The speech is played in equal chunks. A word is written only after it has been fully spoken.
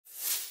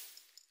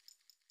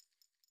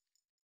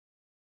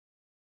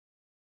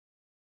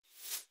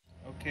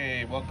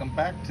Okay, welcome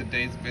back.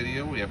 Today's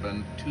video, we have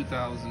a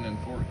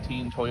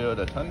 2014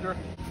 Toyota Tundra.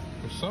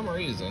 For some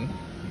reason,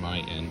 my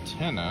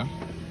antenna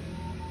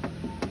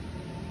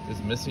is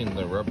missing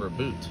the rubber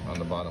boot on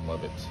the bottom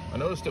of it. I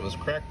noticed it was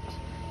cracked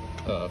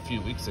a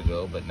few weeks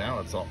ago, but now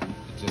it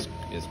just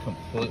is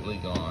completely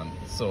gone.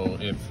 So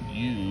if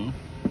you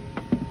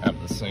have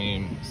the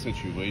same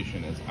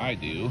situation as I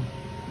do,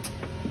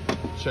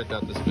 check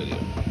out this video.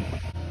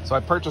 So I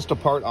purchased a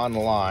part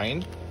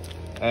online,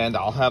 and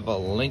I'll have a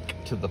link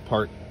to the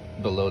part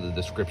below the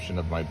description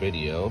of my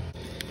video.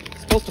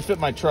 It's supposed to fit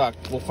my truck.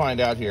 We'll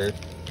find out here.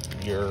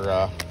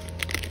 You're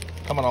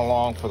coming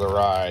along for the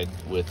ride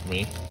with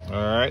me.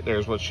 All right,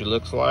 there's what she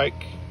looks like.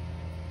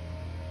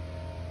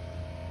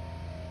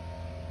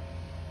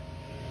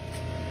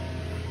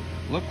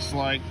 Looks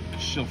like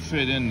she'll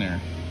fit in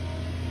there.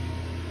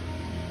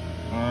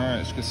 All right,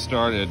 let's get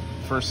started.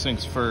 First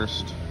things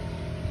first,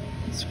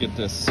 let's get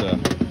this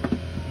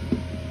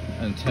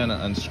antenna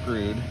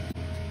unscrewed.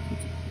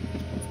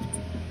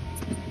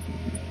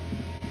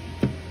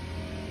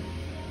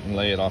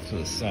 Lay it off to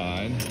the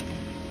side,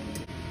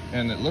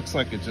 and it looks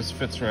like it just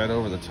fits right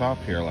over the top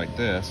here like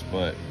this.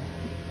 But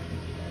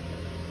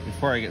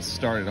before I get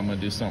started, I'm going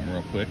to do something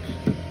real quick.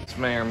 This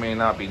may or may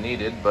not be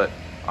needed, but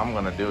I'm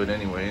going to do it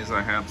anyways.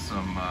 I have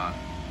some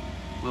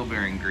wheel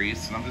bearing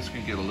grease, and I'm just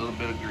going to get a little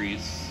bit of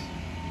grease,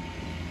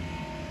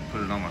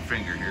 put it on my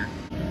finger here.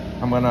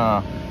 I'm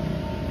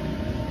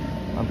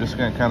just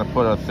going to kind of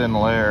put a thin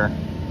layer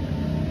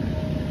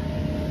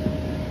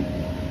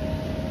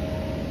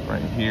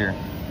right here.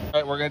 All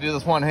right, we're gonna do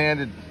this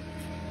one-handed.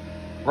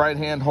 Right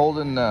hand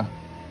holding the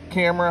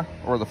camera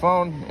or the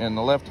phone, and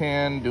the left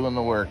hand doing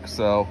the work.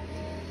 So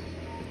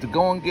if the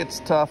going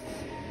gets tough,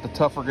 the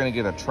tougher gonna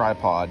get a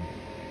tripod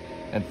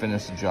and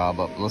finish the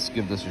job up. Let's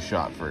give this a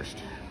shot first.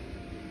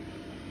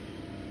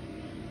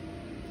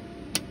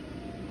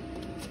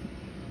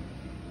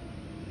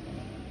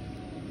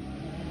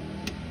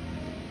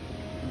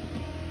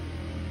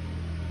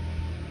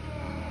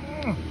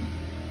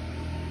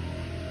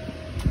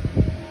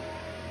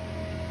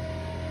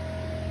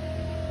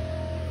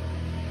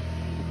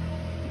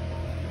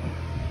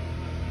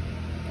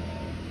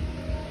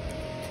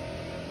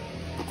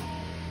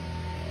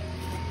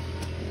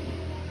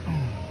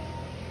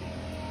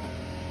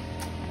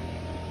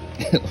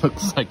 It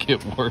looks like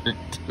it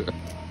worked.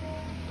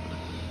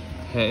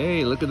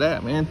 Hey, look at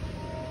that, man.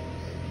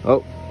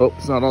 Oh,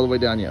 it's not all the way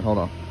down yet. Hold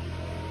on.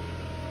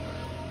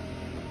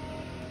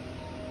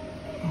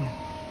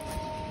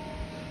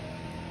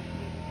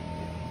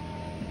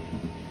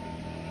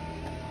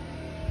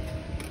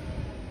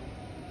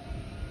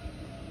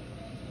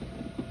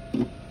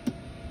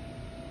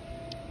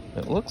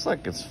 It looks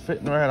like it's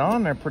fitting right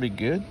on there pretty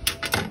good.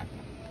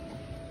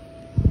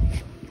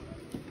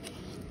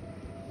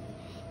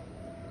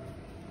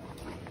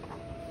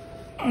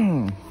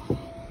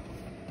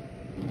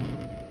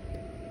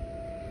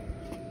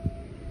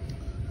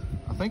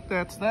 I think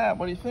that's that.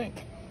 What do you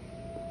think?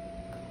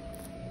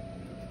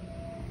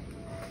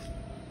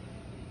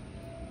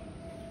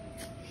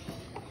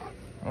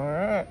 All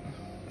right,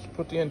 let's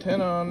put the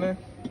antenna on there.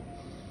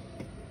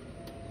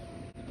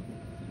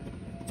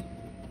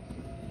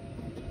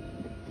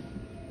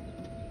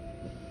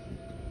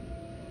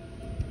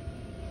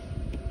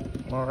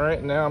 All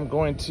right, now I'm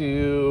going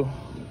to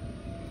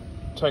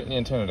tighten the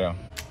antenna down.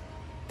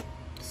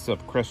 This is a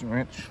crescent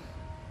wrench.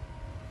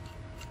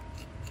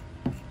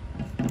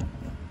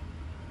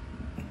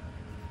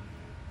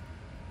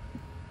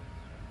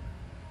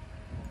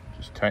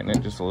 Just tighten it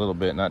just a little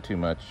bit, not too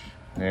much.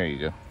 There you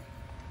go.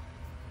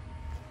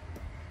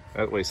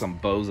 That way some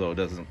bozo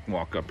doesn't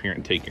walk up here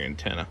and take your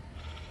antenna.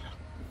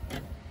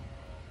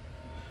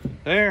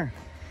 There.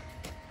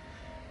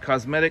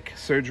 Cosmetic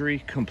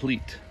surgery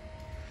complete.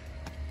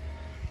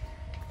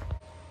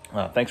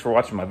 Thanks for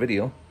watching my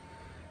video,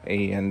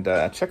 and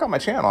check out my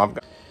channel.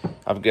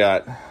 I've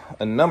got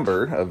a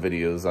number of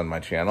videos on my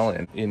channel,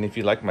 and if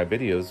you like my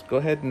videos, go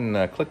ahead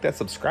and click that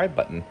subscribe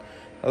button.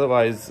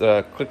 Otherwise,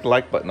 click the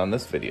like button on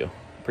this video.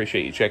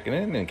 Appreciate you checking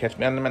in, and catch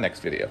me on my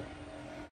next video.